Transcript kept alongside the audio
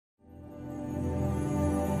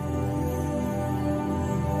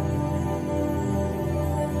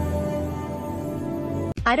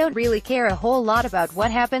"I don't really care a whole lot about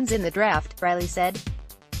what happens in the draft," Riley said.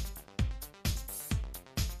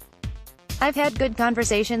 "I've had good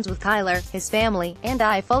conversations with Kyler, his family, and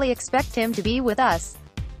I fully expect him to be with us.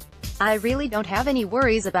 I really don't have any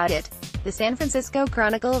worries about it." The San Francisco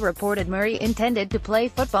Chronicle reported Murray intended to play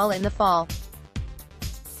football in the fall.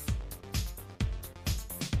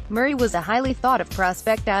 Murray was a highly thought-of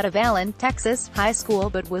prospect out of Allen, Texas, high school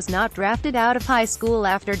but was not drafted out of high school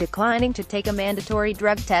after declining to take a mandatory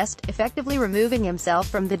drug test, effectively removing himself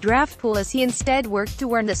from the draft pool as he instead worked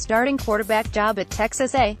to earn the starting quarterback job at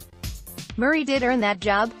Texas A. Murray did earn that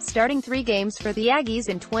job, starting 3 games for the Aggies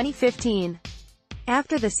in 2015.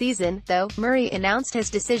 After the season, though, Murray announced his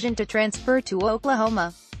decision to transfer to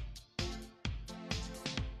Oklahoma.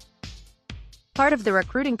 Part of the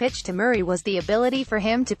recruiting pitch to Murray was the ability for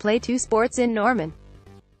him to play 2 sports in Norman.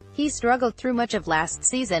 He struggled through much of last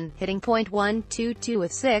season, hitting .122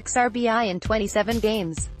 with 6 RBI in 27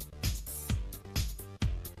 games.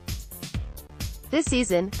 This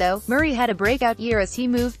season, though, Murray had a breakout year as he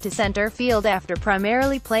moved to center field after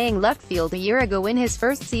primarily playing left field a year ago in his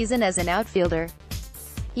first season as an outfielder.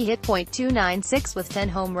 He hit .296 with 10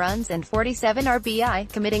 home runs and 47 RBI,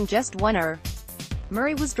 committing just 1 error.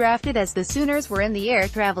 Murray was drafted as the Sooners were in the air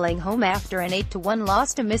traveling home after an 8-1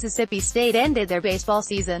 loss to Mississippi State ended their baseball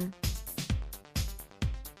season.